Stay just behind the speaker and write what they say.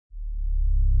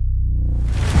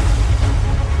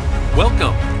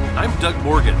Welcome. I'm Doug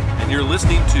Morgan, and you're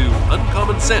listening to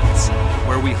Uncommon Sense,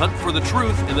 where we hunt for the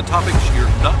truth in the topics you're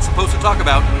not supposed to talk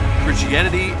about: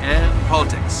 Christianity and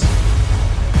politics.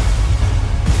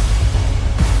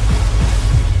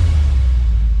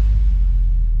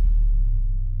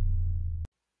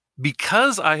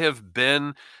 Because I have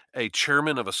been a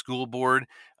chairman of a school board,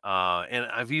 and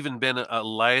I've even been a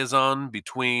liaison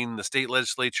between the state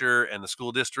legislature and the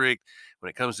school district when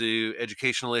it comes to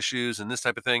educational issues and this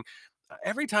type of thing.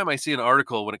 Every time I see an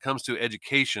article when it comes to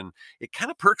education, it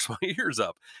kind of perks my ears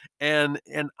up, and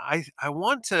I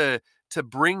want to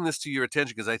bring this to your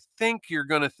attention because I think you're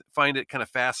going to find it kind of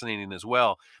fascinating as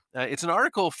well. It's an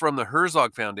article from the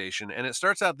Herzog Foundation, and it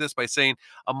starts out this by saying,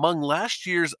 among last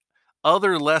year's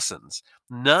other lessons,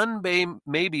 none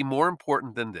may be more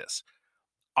important than this.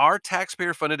 Our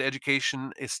taxpayer funded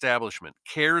education establishment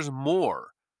cares more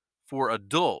for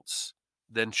adults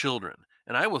than children.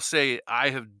 And I will say,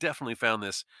 I have definitely found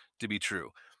this to be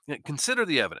true. Consider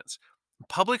the evidence.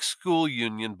 Public school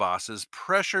union bosses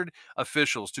pressured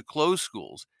officials to close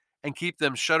schools and keep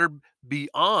them shuttered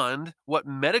beyond what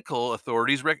medical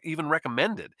authorities even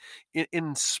recommended.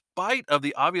 In spite of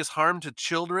the obvious harm to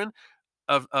children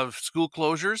of school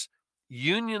closures,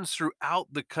 unions throughout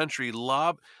the country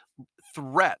lob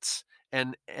threats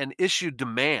and issued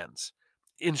demands.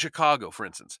 In Chicago, for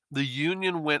instance, the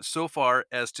union went so far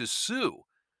as to sue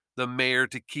the mayor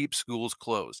to keep schools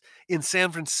closed. In San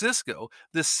Francisco,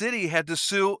 the city had to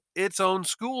sue its own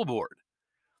school board.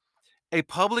 A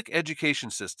public education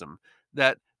system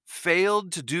that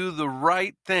failed to do the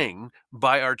right thing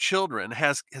by our children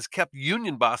has kept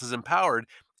union bosses empowered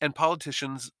and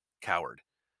politicians cowered.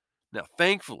 Now,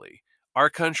 thankfully,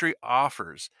 our country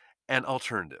offers an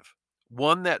alternative,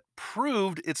 one that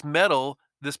proved its mettle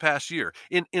this past year.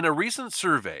 In a recent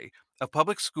survey of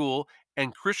public school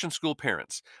and Christian school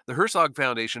parents, the Herzog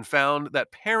Foundation found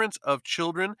that parents of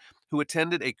children who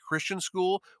attended a Christian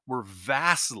school were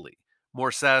vastly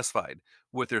more satisfied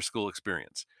with their school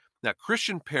experience. Now,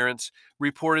 Christian parents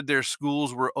reported their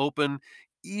schools were open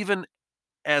even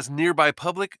as nearby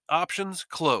public options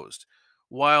closed,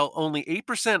 while only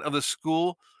 8% of the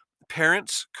school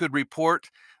parents could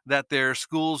report that their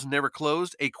schools never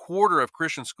closed. A quarter of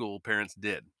Christian school parents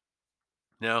did.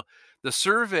 Now, the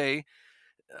survey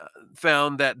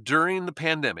found that during the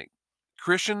pandemic,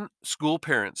 Christian school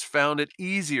parents found it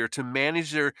easier to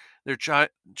manage their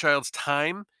child's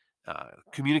time,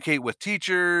 communicate with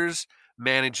teachers,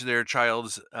 manage their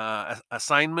child's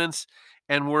assignments,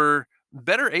 and were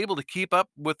better able to keep up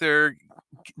with their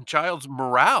child's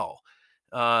morale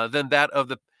than that of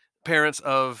the parents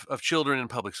of children in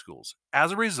public schools.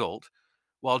 As a result,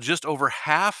 while just over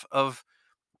half of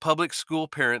public school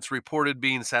parents reported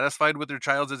being satisfied with their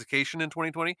child's education in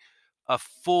 2020, a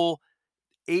full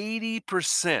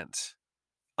 80%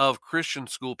 of Christian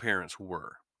school parents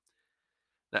were.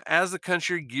 Now, as the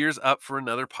country gears up for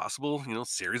another possible,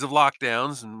 series of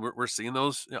lockdowns, and we're seeing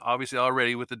those obviously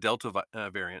already with the Delta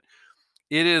variant,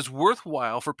 it is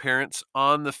worthwhile for parents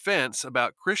on the fence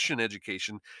about Christian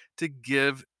education to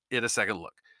give it a second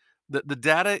look. The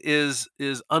data is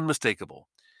unmistakable.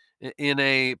 In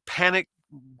a panic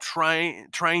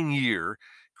trying year,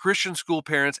 Christian school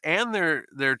parents and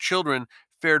their children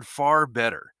fared far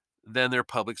better than their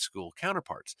public school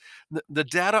counterparts. The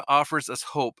data offers us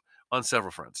hope on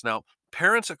several fronts. Now,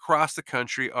 parents across the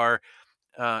country are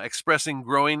expressing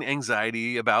growing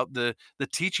anxiety about the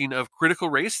teaching of critical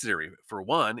race theory, for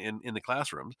one, in the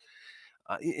classrooms.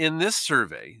 In this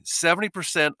survey,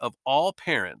 70% of all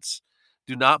parents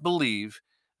do not believe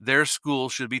their school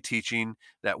should be teaching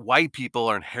that white people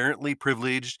are inherently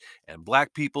privileged and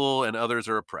black people and others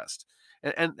are oppressed.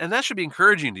 And that should be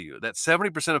encouraging to you that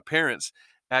 70% of parents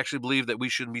actually believe that we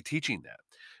shouldn't be teaching that.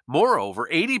 Moreover,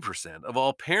 80% of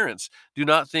all parents do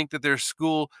not think that their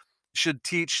school should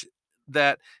teach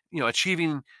that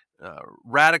achieving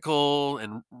radical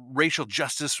and racial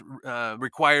justice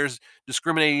requires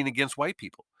discriminating against white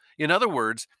people. In other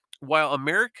words, while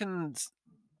American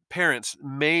parents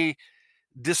may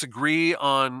disagree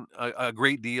on a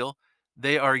great deal,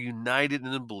 they are united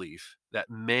in the belief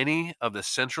that many of the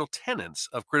central tenets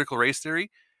of critical race theory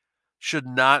should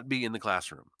not be in the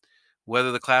classroom.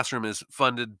 Whether the classroom is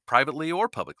funded privately or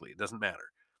publicly, it doesn't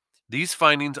matter. These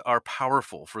findings are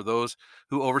powerful for those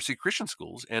who oversee Christian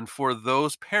schools and for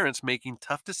those parents making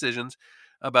tough decisions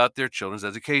about their children's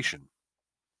education.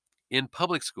 In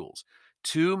public schools,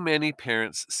 too many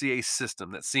parents see a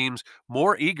system that seems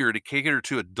more eager to cater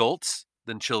to adults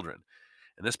than children.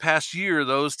 And this past year,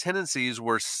 those tendencies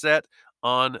were set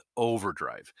on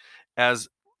overdrive as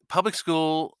public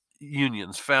school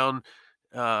unions found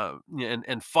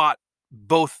and fought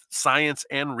both science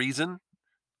and reason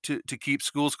to keep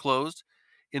schools closed.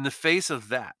 In the face of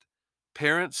that,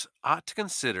 parents ought to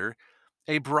consider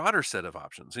a broader set of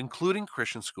options, including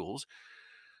Christian schools,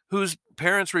 whose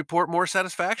parents report more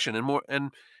satisfaction and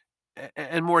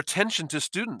more attention to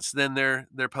students than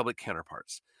their public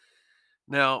counterparts.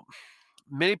 Now,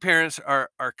 many parents are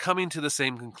coming to the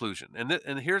same conclusion,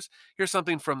 and here's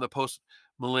something from the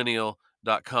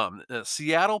postmillennial.com.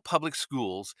 Seattle public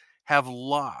schools have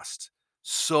lost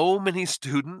so many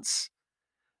students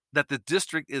that the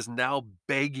district is now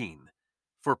begging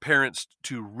for parents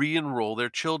to re-enroll their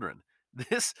children.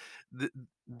 This th-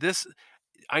 this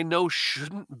I know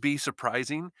shouldn't be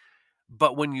surprising,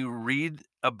 but when you read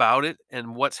about it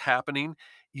and what's happening,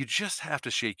 you just have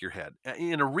to shake your head.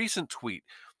 In a recent tweet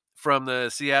from the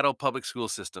Seattle public school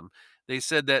system, they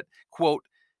said that, quote,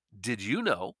 "Did you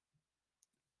know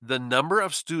the number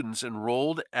of students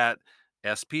enrolled at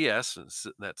SPS,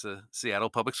 that's a Seattle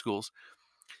Public Schools,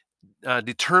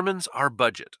 determines our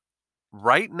budget.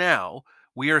 Right now,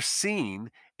 we are seeing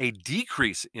a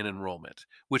decrease in enrollment,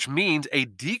 which means a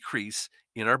decrease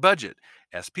in our budget.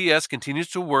 SPS continues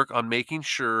to work on making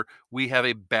sure we have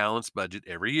a balanced budget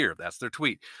every year." That's their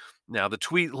tweet. Now, the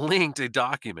tweet linked a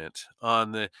document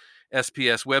on the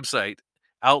SPS website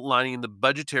outlining the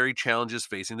budgetary challenges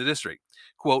facing the district.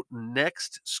 Quote,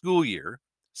 "Next school year,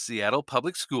 Seattle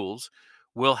Public Schools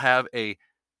will have a,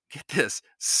 get this,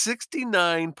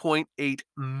 $69.8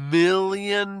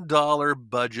 million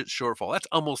budget shortfall." That's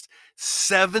almost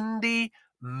 $70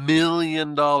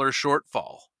 million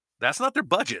shortfall. That's not their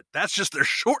budget. That's just their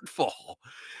shortfall.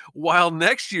 While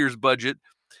next year's budget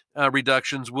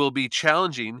reductions will be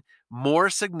challenging, more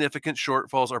significant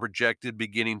shortfalls are projected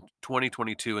beginning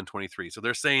 2022 and 23. So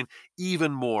they're saying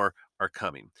even more are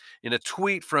coming. In a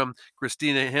tweet from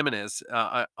Christina Jimenez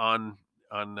on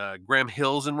Graham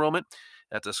Hill's enrollment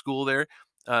at the school there,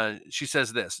 she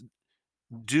says this: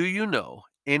 "Do you know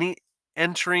any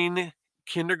entering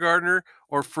kindergartner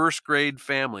or first grade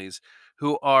families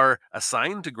who are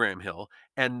assigned to Graham Hill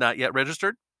and not yet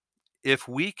registered? If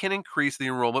we can increase the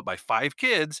enrollment by 5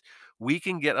 kids, we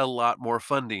can get a lot more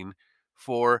funding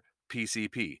for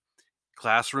PCP,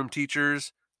 classroom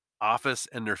teachers, office,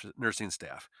 and nursing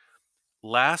staff.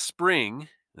 Last spring,"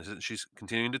 she's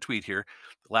continuing to tweet here,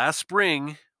 "last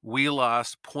spring, we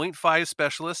lost zero point 0.5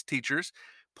 specialist teachers, zero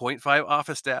point 0.5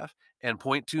 office staff, and zero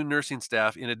point 0.2 nursing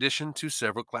staff, in addition to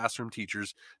several classroom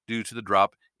teachers due to the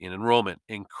drop in enrollment.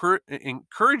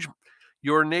 Encourage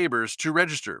your neighbors to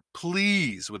register,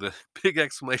 please," with a big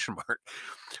exclamation mark.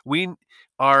 "We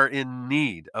are in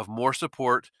need of more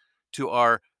support to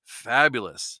our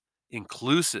fabulous,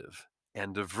 inclusive,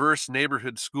 and diverse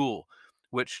neighborhood school,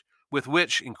 which with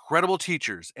which incredible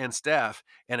teachers and staff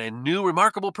and a new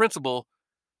remarkable principal.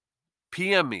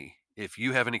 PM me if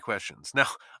you have any questions." Now,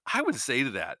 I would say to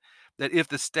that if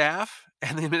the staff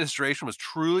and the administration was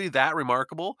truly that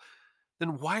remarkable,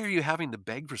 then why are you having to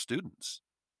beg for students?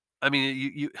 I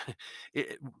mean,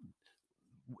 it,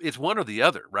 it's one or the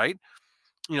other, right?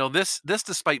 This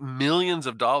despite millions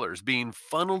of dollars being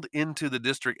funneled into the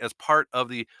district as part of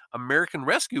the American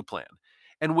Rescue Plan,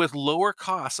 and with lower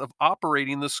costs of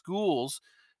operating the schools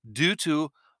due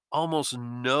to almost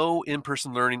no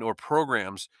in-person learning or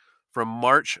programs from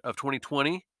March of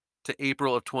 2020 to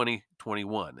April of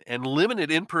 2021, and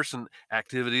limited in-person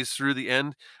activities through the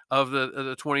end of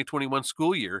the 2021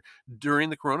 school year during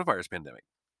the coronavirus pandemic.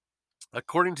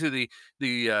 According to the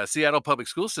Seattle Public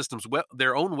School System's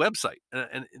their own website,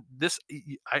 and this,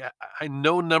 I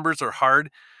know numbers are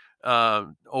hard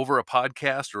over a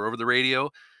podcast or over the radio,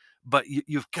 but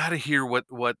you've got to hear what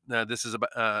this is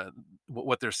about,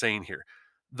 what they're saying here.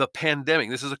 The pandemic,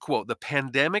 this is a quote: "The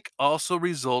pandemic also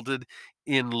resulted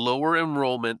in lower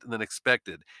enrollment than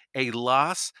expected, a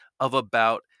loss of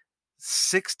about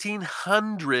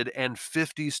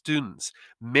 1,650 students,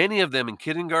 many of them in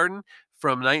kindergarten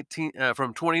from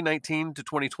 2019 to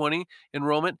 2020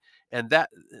 enrollment, and that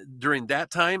during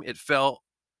that time it fell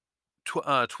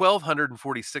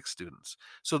 1,246 students.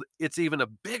 So it's even a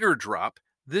bigger drop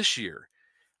this year."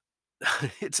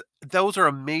 It's Those are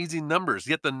amazing numbers,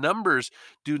 yet the numbers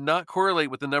do not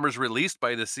correlate with the numbers released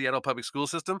by the Seattle Public School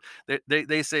System.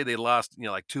 They say they lost,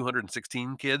 like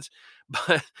 216 kids,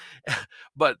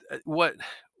 but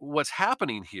what's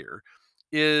happening here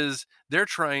is they're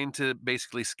trying to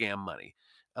basically scam money.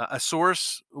 A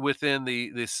source within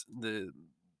the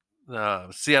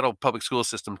Seattle Public School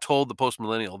System told the Post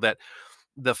Millennial that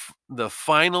the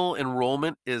final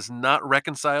enrollment is not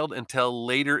reconciled until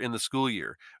later in the school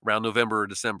year, around November or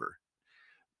December.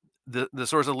 The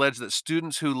source alleged that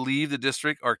students who leave the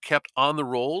district are kept on the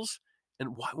rolls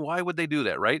And why would they do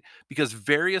that, right? Because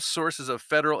various sources of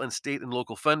federal and state and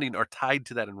local funding are tied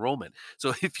to that enrollment.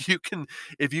 So if you can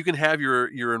have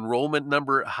your enrollment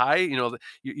number high,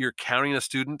 you're counting a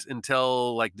student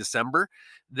until like December,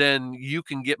 then you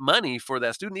can get money for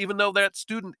that student, even though that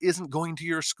student isn't going to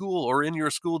your school or in your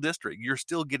school district. You're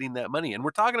still getting that money. And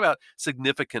we're talking about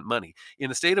significant money. In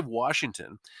the state of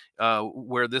Washington,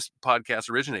 where this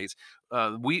podcast originates,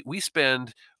 we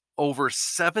spend over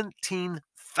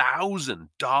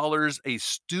 $17,000 a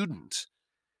student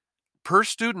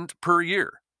per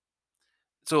year.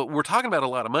 So we're talking about a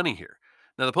lot of money here.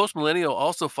 Now, the Post Millennial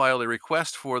also filed a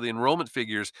request for the enrollment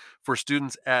figures for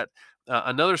students at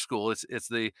another school. It's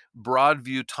the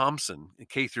Broadview Thompson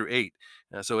K through 8.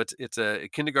 So it's a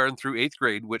kindergarten through 8th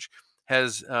grade, which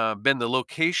has been the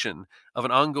location of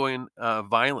an ongoing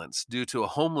violence due to a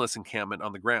homeless encampment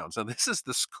on the grounds. Now, this is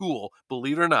the school,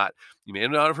 believe it or not, you may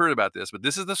not have heard about this, but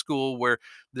this is the school where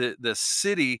the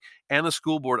city and the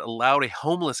school board allowed a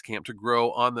homeless camp to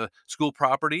grow on the school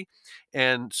property,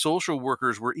 and social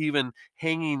workers were even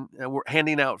were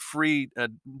handing out free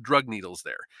drug needles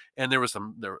there. And there was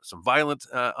some violence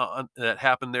that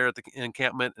happened there at the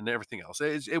encampment and everything else.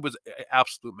 It was an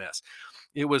absolute mess.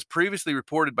 It was previously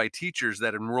reported by teachers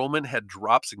that enrollment had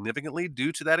dropped significantly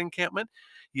due to that encampment,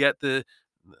 yet the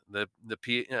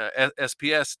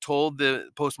SPS told the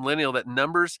Post Millennial that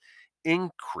numbers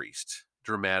increased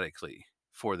dramatically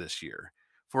for this year,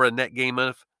 for a net gain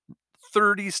of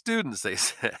 30 students, they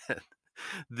said.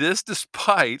 This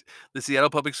despite the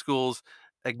Seattle Public Schools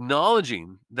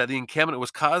acknowledging that the encampment was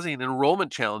causing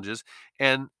enrollment challenges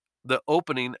and the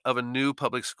opening of a new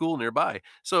public school nearby.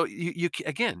 So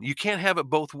again, you can't have it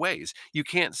both ways. You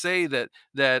can't say that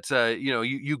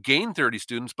you gain 30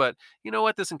 students, but you know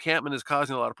what? This encampment is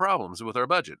causing a lot of problems with our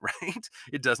budget, right?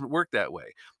 It doesn't work that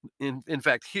way. In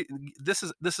fact, this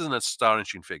is an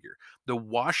astonishing figure. The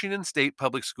Washington State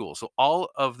Public Schools, so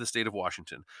all of the state of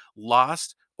Washington,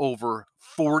 lost over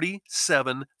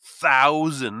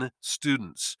 47,000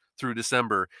 students through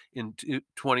December in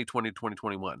 2020,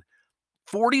 2021.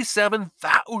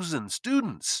 47,000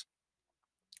 students.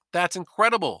 That's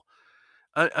incredible.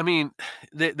 I mean,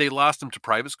 they lost them to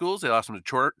private schools. They lost them to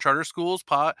charter schools,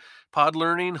 pod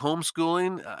learning,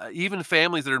 homeschooling, even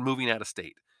families that are moving out of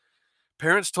state.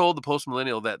 Parents told the Post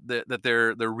Millennial that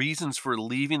their reasons for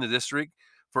leaving the district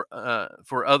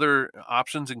for other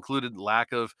options included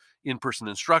lack of in-person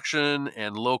instruction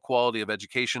and low quality of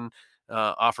education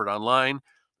offered online.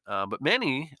 But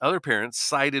many other parents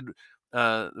cited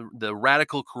the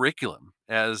radical curriculum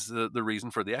as the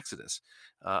reason for the exodus.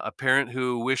 A parent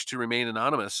who wished to remain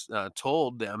anonymous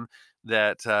told them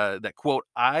that quote,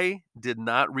 "I did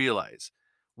not realize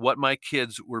what my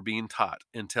kids were being taught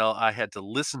until I had to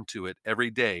listen to it every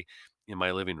day in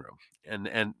my living room."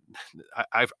 And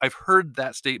I've heard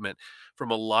that statement from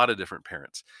a lot of different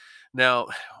parents. Now,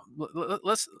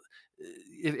 let's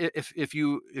if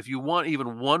you want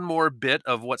even one more bit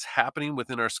of what's happening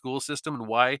within our school system and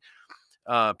why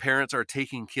parents are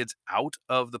taking kids out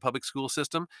of the public school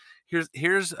system,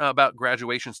 here's about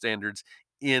graduation standards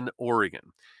in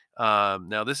Oregon.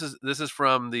 Now, this is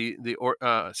from the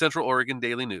Central Oregon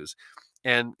Daily News,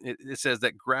 and it says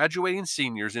that graduating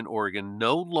seniors in Oregon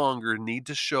no longer need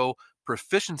to show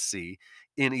proficiency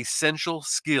in essential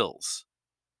skills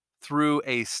through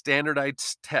a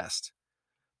standardized test,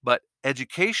 but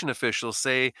education officials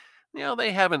say,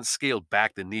 they haven't scaled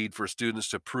back the need for students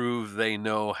to prove they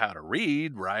know how to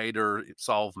read, write, or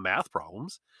solve math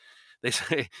problems. They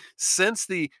say, since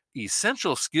the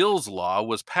essential skills law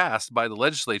was passed by the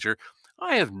legislature,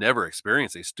 I have never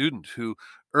experienced a student who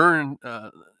earned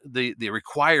the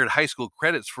required high school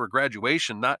credits for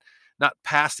graduation not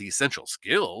pass the essential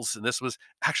skills. And this was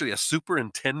actually a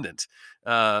Superintendent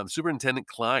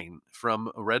Klein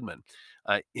from Redmond.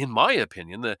 In my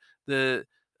opinion, the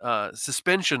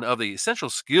suspension of the essential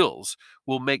skills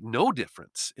will make no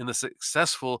difference in the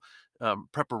successful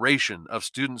preparation of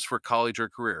students for college or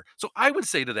career. So I would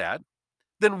say to that,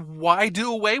 then why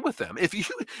do away with them? If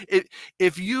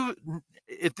if you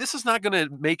if this is not going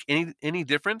to make any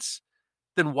difference,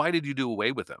 then why did you do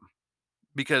away with them?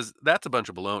 Because that's a bunch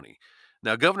of baloney.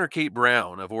 Now, Governor Kate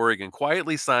Brown of Oregon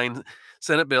quietly signed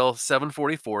Senate Bill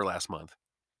 744 last month,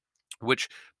 which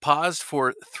paused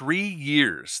for 3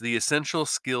 years the essential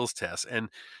skills test and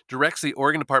directs the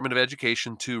Oregon Department of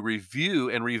Education to review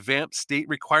and revamp state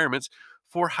requirements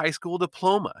for high school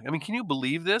diploma. I mean, can you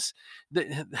believe this?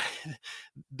 They,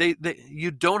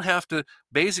 you don't have to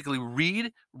basically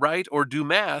read, write, or do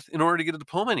math in order to get a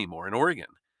diploma anymore in Oregon.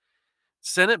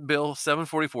 Senate Bill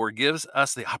 744 gives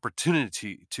us the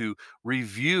opportunity to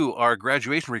review our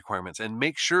graduation requirements and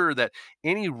make sure that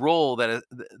any role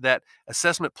that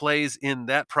assessment plays in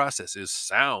that process is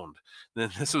sound. Then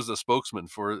this was a spokesman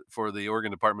for the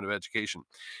Oregon Department of Education.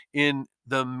 In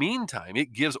the meantime,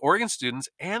 it gives Oregon students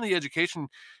and the education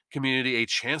community a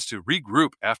chance to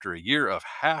regroup after a year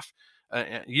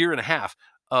and a half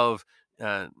of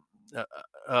uh, uh,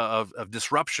 of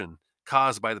disruption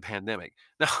caused by the pandemic.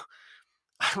 Now,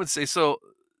 I would say so.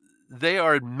 They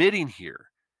are admitting here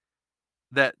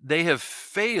that they have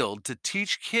failed to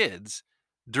teach kids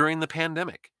during the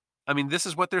pandemic. I mean, this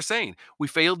is what they're saying. We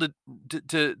failed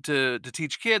to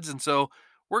teach kids, and so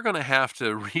we're going to have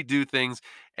to redo things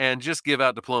and just give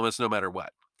out diplomas no matter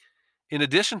what. In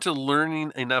addition to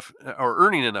learning enough or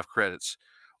earning enough credits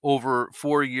over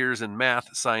 4 years in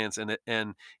math, science,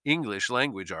 and English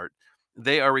language art,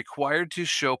 they are required to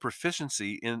show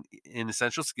proficiency in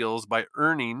essential skills by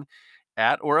earning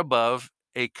at or above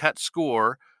a cut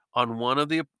score on one of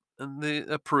the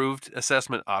approved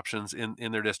assessment options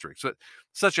in their district. So,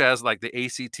 such as like the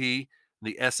ACT,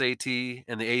 the SAT,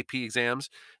 and the AP exams.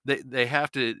 They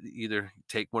have to either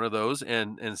take one of those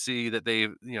and see that they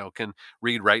can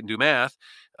read, write, and do math,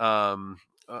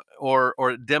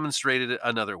 or demonstrate it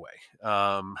another way.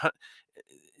 And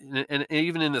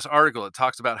even in this article, it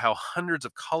talks about how hundreds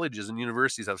of colleges and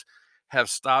universities have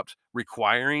stopped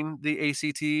requiring the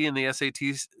ACT and the SAT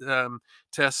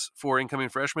tests for incoming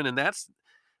freshmen, and that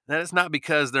is not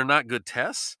because they're not good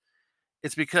tests.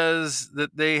 It's because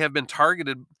that they have been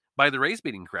targeted by the race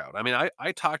baiting crowd. I mean,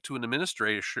 I talked to an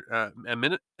administer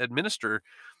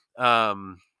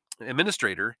um,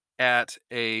 administrator at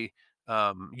a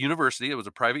university. It was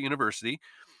a private university,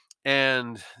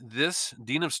 and this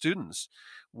dean of students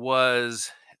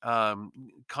was um,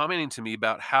 commenting to me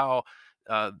about how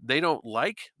they don't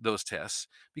like those tests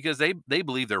because they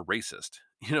believe they're racist.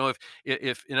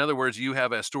 If in other words you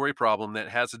have a story problem that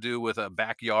has to do with a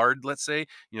backyard, let's say,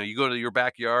 you go to your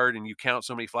backyard and you count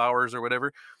so many flowers or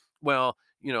whatever. Well,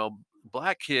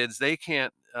 black kids, they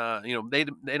can't.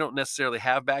 They don't necessarily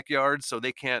have backyards, so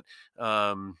they can't.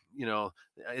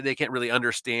 They can't really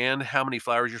understand how many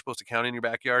flowers you're supposed to count in your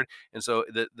backyard, and so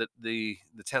the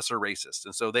tests are racist,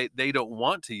 and so they don't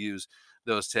want to use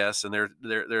those tests, and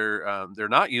they're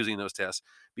not using those tests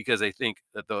because they think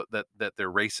that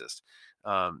they're racist.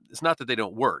 It's not that they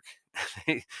don't work;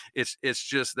 it's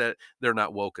just that they're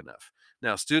not woke enough.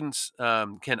 Now, students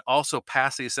can also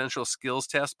pass the essential skills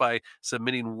test by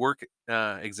submitting work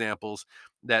examples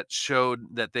that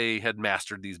showed that they had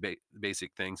mastered these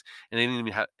basic things, and they didn't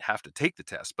even have to take the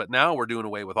test. But now we're doing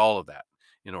away with all of that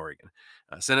in Oregon.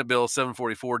 Senate Bill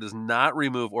 744 does not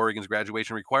remove Oregon's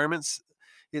graduation requirements,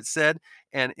 it said,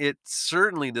 and it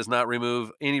certainly does not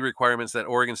remove any requirements that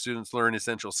Oregon students learn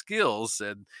essential skills,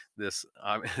 said this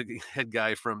head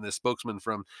guy from this spokesman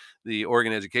from the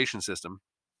Oregon education system.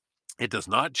 It does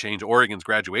not change Oregon's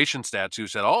graduation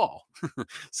statutes at all.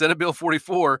 Senate Bill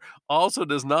 44 also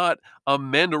does not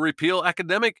amend or repeal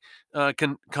academic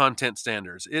content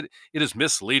standards. It is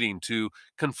misleading to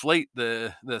conflate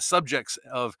the subjects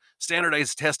of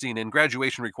standardized testing and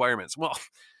graduation requirements. Well,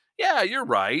 yeah, you're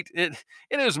right. It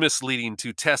is misleading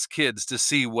to test kids to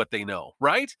see what they know,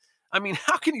 right? I mean,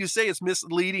 how can you say it's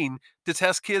misleading to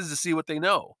test kids to see what they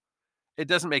know? It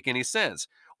doesn't make any sense.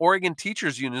 Oregon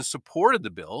Teachers Union supported the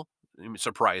bill. I mean,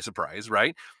 surprise, surprise,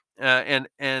 right?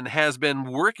 And has been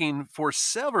working for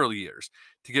several years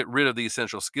to get rid of the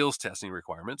essential skills testing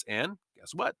requirements. And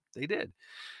guess what? They did.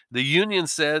 The union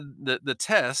said that the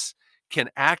tests can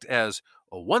act as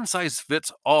a one size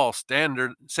fits all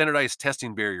standardized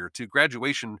testing barrier to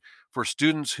graduation for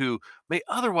students who may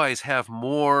otherwise have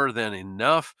more than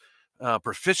enough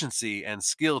proficiency and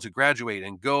skill to graduate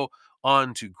and go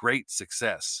on to great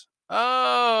success.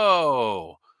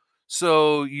 Oh,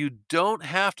 so you don't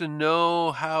have to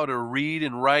know how to read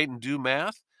and write and do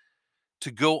math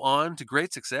to go on to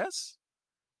great success?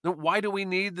 Then why do we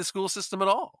need the school system at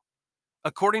all?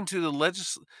 According to the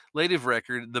legislative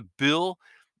record, the bill,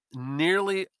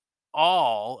 nearly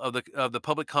all of the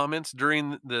public comments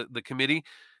during the committee,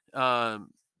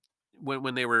 um,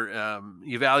 when they were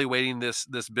evaluating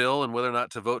this bill and whether or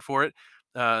not to vote for it,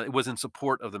 it was in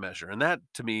support of the measure, and that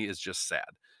to me is just sad.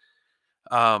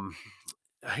 Um,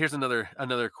 Here's another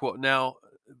quote. Now,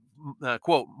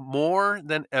 quote: "More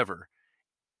than ever,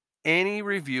 any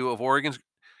review of Oregon's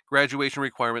graduation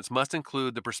requirements must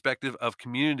include the perspective of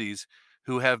communities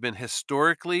who have been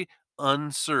historically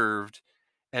unserved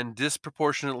and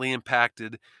disproportionately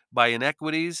impacted by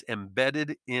inequities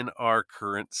embedded in our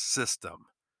current system."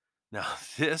 Now,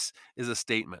 this is a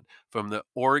statement from the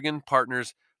Oregon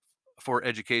Partners for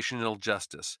Educational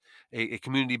Justice, a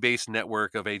community-based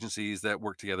network of agencies that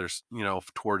work together,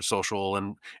 towards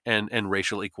social and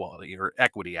racial equality or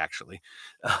equity, actually,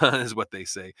 is what they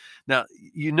say. Now,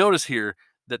 you notice here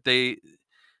that they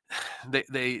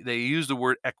use the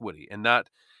word equity and not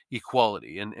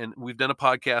equality, and we've done a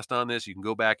podcast on this. You can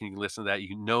go back and you can listen to that.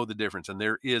 You know the difference, and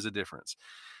there is a difference.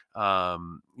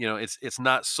 It's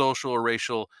not social or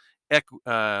racial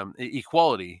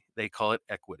equality. They call it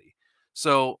equity.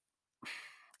 So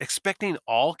expecting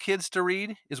all kids to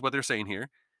read is what they're saying here.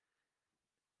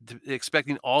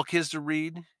 Expecting all kids to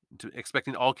read,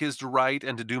 expecting all kids to write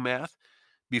and to do math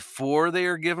before they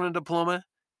are given a diploma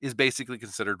is basically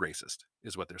considered racist,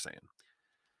 is what they're saying.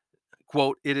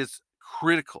 Quote, it is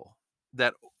critical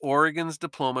that Oregon's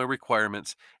diploma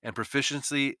requirements and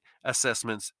proficiency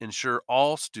assessments ensure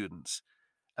all students,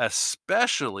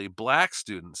 especially Black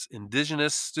students,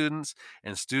 Indigenous students,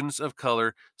 and students of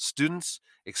color, students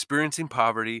experiencing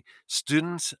poverty,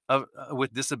 students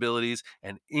with disabilities,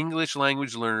 and English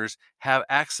language learners have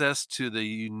access to the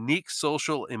unique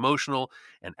social, emotional,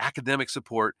 and academic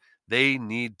support they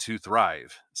need to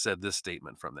thrive, said this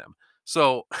statement from them.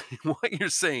 So, what you're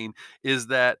saying is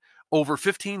that over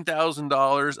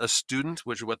 $15,000 a student,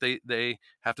 which is what they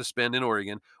have to spend in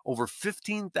Oregon, over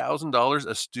 $15,000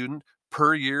 a student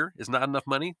per year is not enough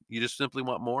money. You just simply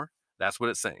want more. That's what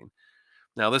it's saying.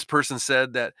 Now, this person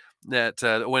said that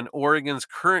when Oregon's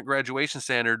current graduation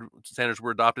standards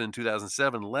were adopted in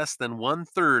 2007, less than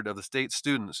 1/3 of the state's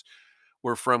students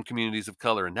were from communities of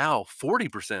color, and now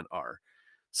 40% are.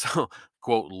 So,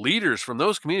 quote, leaders from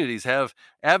those communities have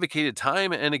advocated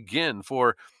time and again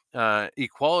for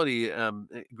equality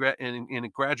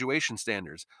in graduation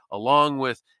standards, along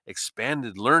with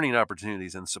expanded learning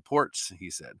opportunities and supports, he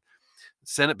said.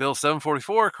 Senate Bill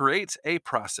 744 creates a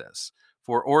process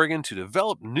for Oregon to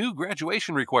develop new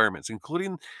graduation requirements,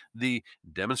 including the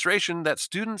demonstration that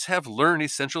students have learned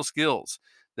essential skills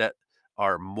that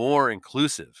are more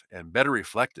inclusive and better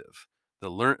reflective the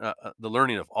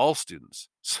learning of all students.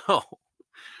 So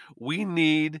we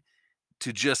need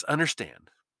to just understand.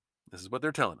 This is what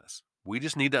they're telling us. We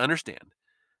just need to understand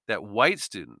that white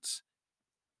students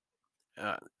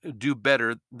uh, do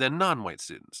better than non-white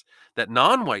students. That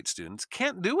non-white students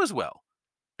can't do as well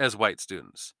as white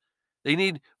students. They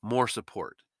need more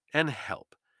support and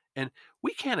help. And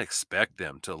we can't expect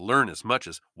them to learn as much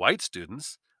as white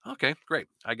students. Okay, great.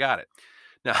 I got it.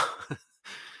 Now,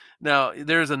 now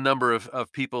there's a number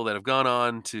of people that have gone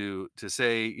on to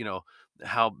say,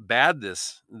 how bad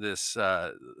this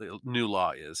new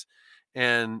law is.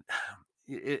 And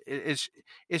it's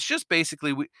just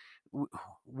basically we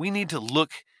we need to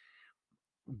look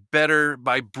better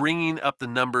by bringing up the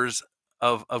numbers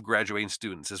of graduating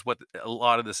students is what a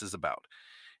lot of this is about.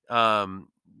 Um,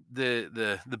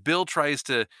 the bill tries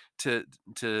to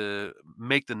to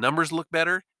make the numbers look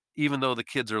better, even though the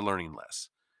kids are learning less.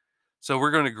 So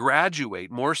we're going to graduate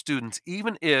more students,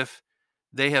 even if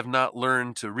they have not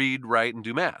learned to read, write, and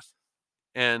do math,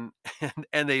 and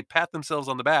and they pat themselves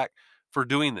on the back for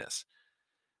doing this.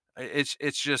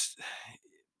 It's just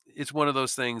it's one of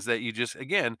those things that you just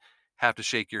again have to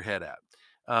shake your head at.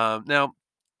 Now,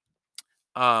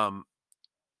 um,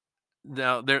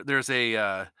 there's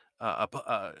an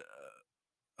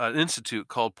institute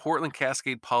called Portland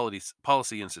Cascade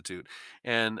Policy Institute,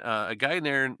 and a guy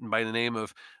there by the name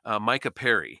of Micah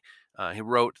Perry. He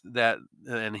wrote that,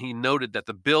 and he noted that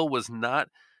the bill was not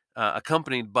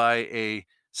accompanied by a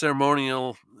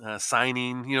ceremonial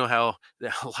signing. You know how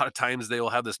a lot of times they will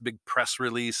have this big press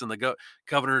release in the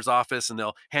governor's office, and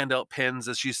they'll hand out pens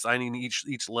as she's signing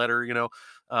each letter.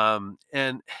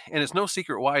 And it's no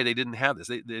secret why they didn't have this.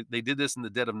 They did this in the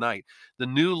dead of night. The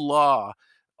new law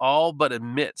all but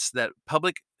admits that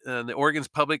the Oregon's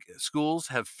public schools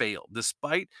have failed.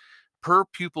 Despite per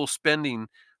pupil spending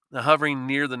hovering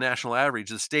near the national average,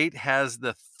 the state has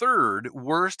the third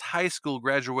worst high school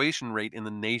graduation rate in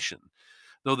the nation.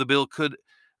 Though the bill could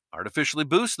artificially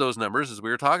boost those numbers, as we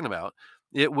were talking about,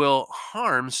 it will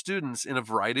harm students in a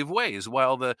variety of ways.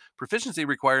 While the proficiency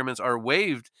requirements are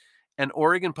waived, an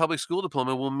Oregon public school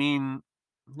diploma will mean,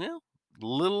 well,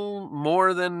 little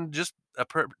more than just a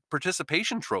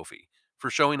participation trophy for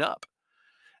showing up.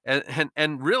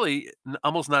 And really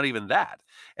almost not even that.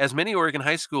 As many Oregon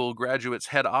high school graduates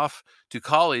head off to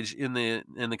college in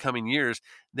the coming years,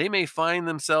 they may find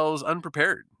themselves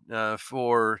unprepared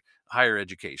for higher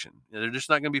education. They're just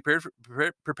not going to be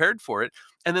prepared for it,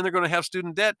 and then they're going to have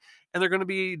student debt, and they're going to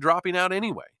be dropping out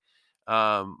anyway.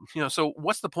 So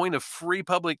what's the point of free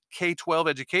public K-12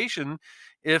 education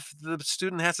if the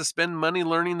student has to spend money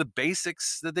learning the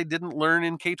basics that they didn't learn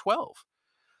in K-12?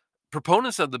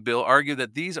 Proponents of the bill argue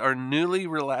that these newly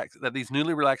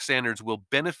relaxed standards will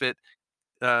benefit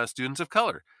students of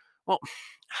color. Well,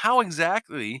 how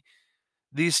exactly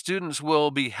these students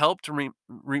will be helped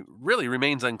really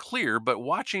remains unclear, but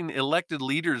watching elected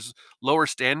leaders lower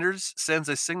standards sends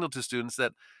a signal to students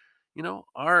that,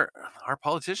 our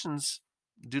politicians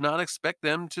do not expect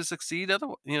them to succeed at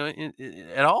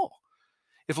all.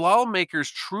 If lawmakers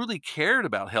truly cared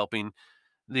about helping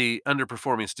the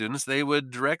underperforming students, they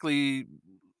would directly,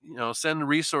 send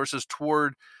resources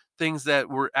toward things that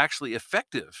were actually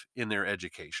effective in their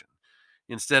education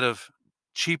instead of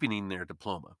cheapening their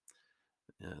diploma.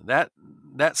 That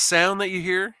sound that you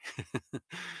hear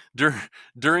dur-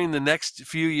 during the next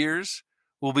few years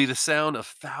will be the sound of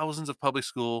thousands of public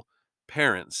school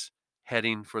parents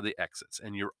heading for the exits,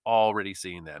 and you're already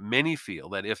seeing that. Many feel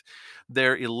that if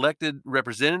their elected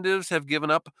representatives have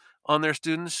given up on their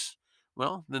students,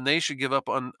 well, then they should give up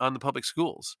on the public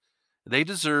schools. They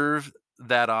deserve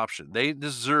that option. They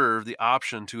deserve the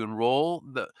option to enroll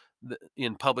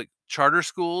in public charter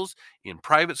schools, in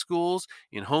private schools,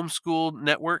 in homeschool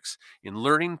networks, in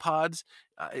learning pods,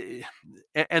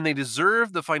 and they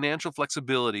deserve the financial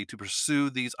flexibility to pursue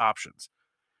these options.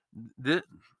 Th-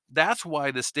 that's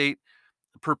why the state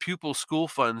per pupil school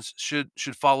funds should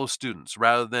follow students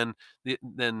rather than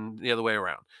the other way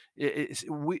around.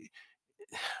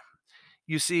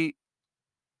 You see,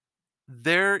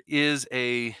 there is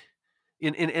in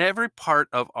every part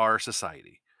of our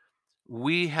society,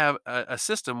 we have a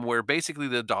system where basically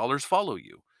the dollars follow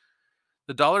you.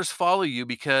 The dollars follow you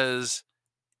because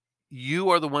you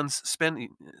are the ones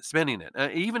spending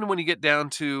it. Even when you get down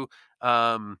to,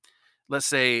 um, let's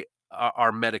say,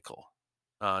 our medical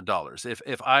dollars.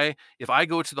 If I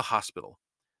go to the hospital,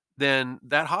 then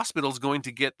that hospital is going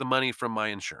to get the money from my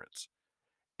insurance,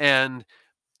 and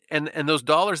and those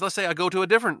dollars. Let's say I go to a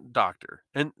different doctor,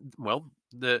 and well,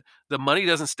 the money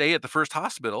doesn't stay at the first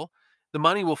hospital. The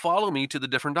money will follow me to the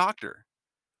different doctor,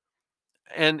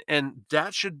 and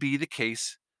that should be the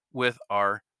case with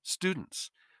our students.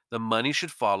 The money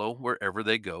should follow wherever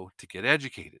they go to get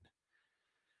educated.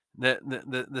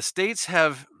 The states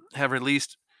have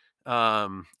released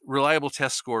reliable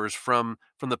test scores from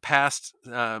the past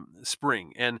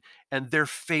spring, and they're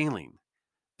failing.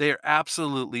 They are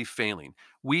absolutely failing.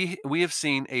 We have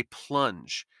seen a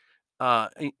plunge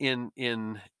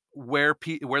in where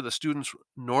the students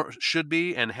should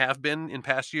be and have been in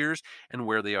past years, and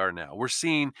where they are now. We're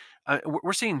seeing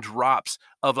drops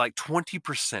of like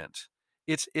 20%.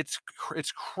 It's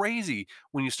crazy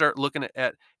when you start looking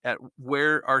at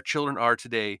where our children are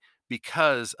today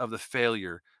because of the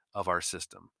failure of our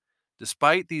system.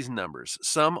 Despite these numbers,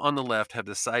 some on the left have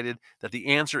decided that the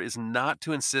answer is not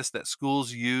to insist that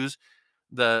schools use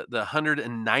the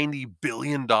 $190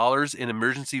 billion in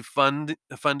emergency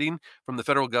funding from the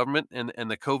federal government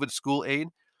and the COVID school aid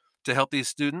to help these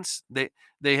students.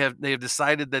 They have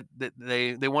decided that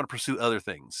they want to pursue other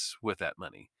things with that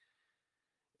money.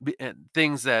 And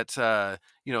things that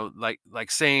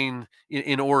like saying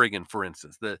in Oregon, for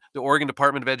instance, the Oregon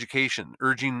Department of Education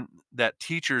urging that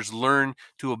teachers learn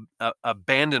to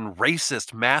abandon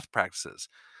racist math practices,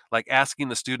 like asking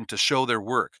the student to show their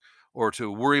work or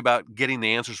to worry about getting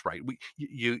the answers right.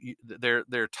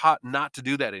 They're taught not to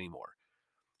do that anymore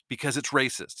because it's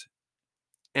racist,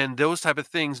 and those type of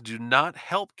things do not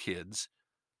help kids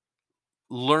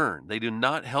learn. They do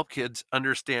not help kids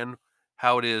understand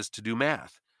how it is to do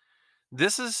math.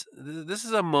 This is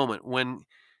a moment when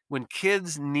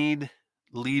kids need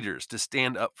leaders to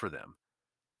stand up for them,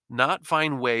 not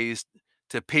find ways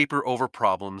to paper over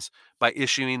problems by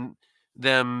issuing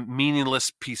them meaningless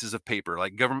pieces of paper.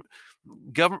 Like Gov-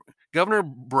 Governor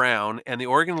Brown and the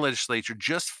Oregon legislature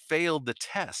just failed the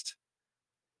test,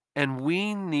 and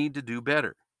we need to do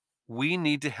better. We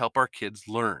need to help our kids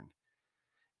learn.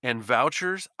 And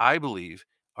vouchers, I believe,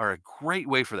 are a great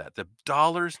way for that. The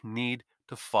dollars need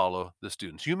to follow the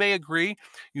students. You may agree,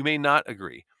 you may not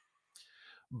agree,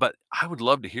 but I would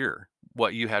love to hear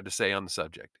what you have to say on the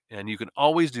subject. And you can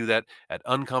always do that at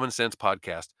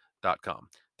uncommonsensepodcast.com.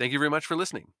 Thank you very much for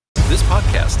listening. This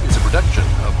podcast is a production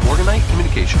of Morganite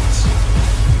Communications.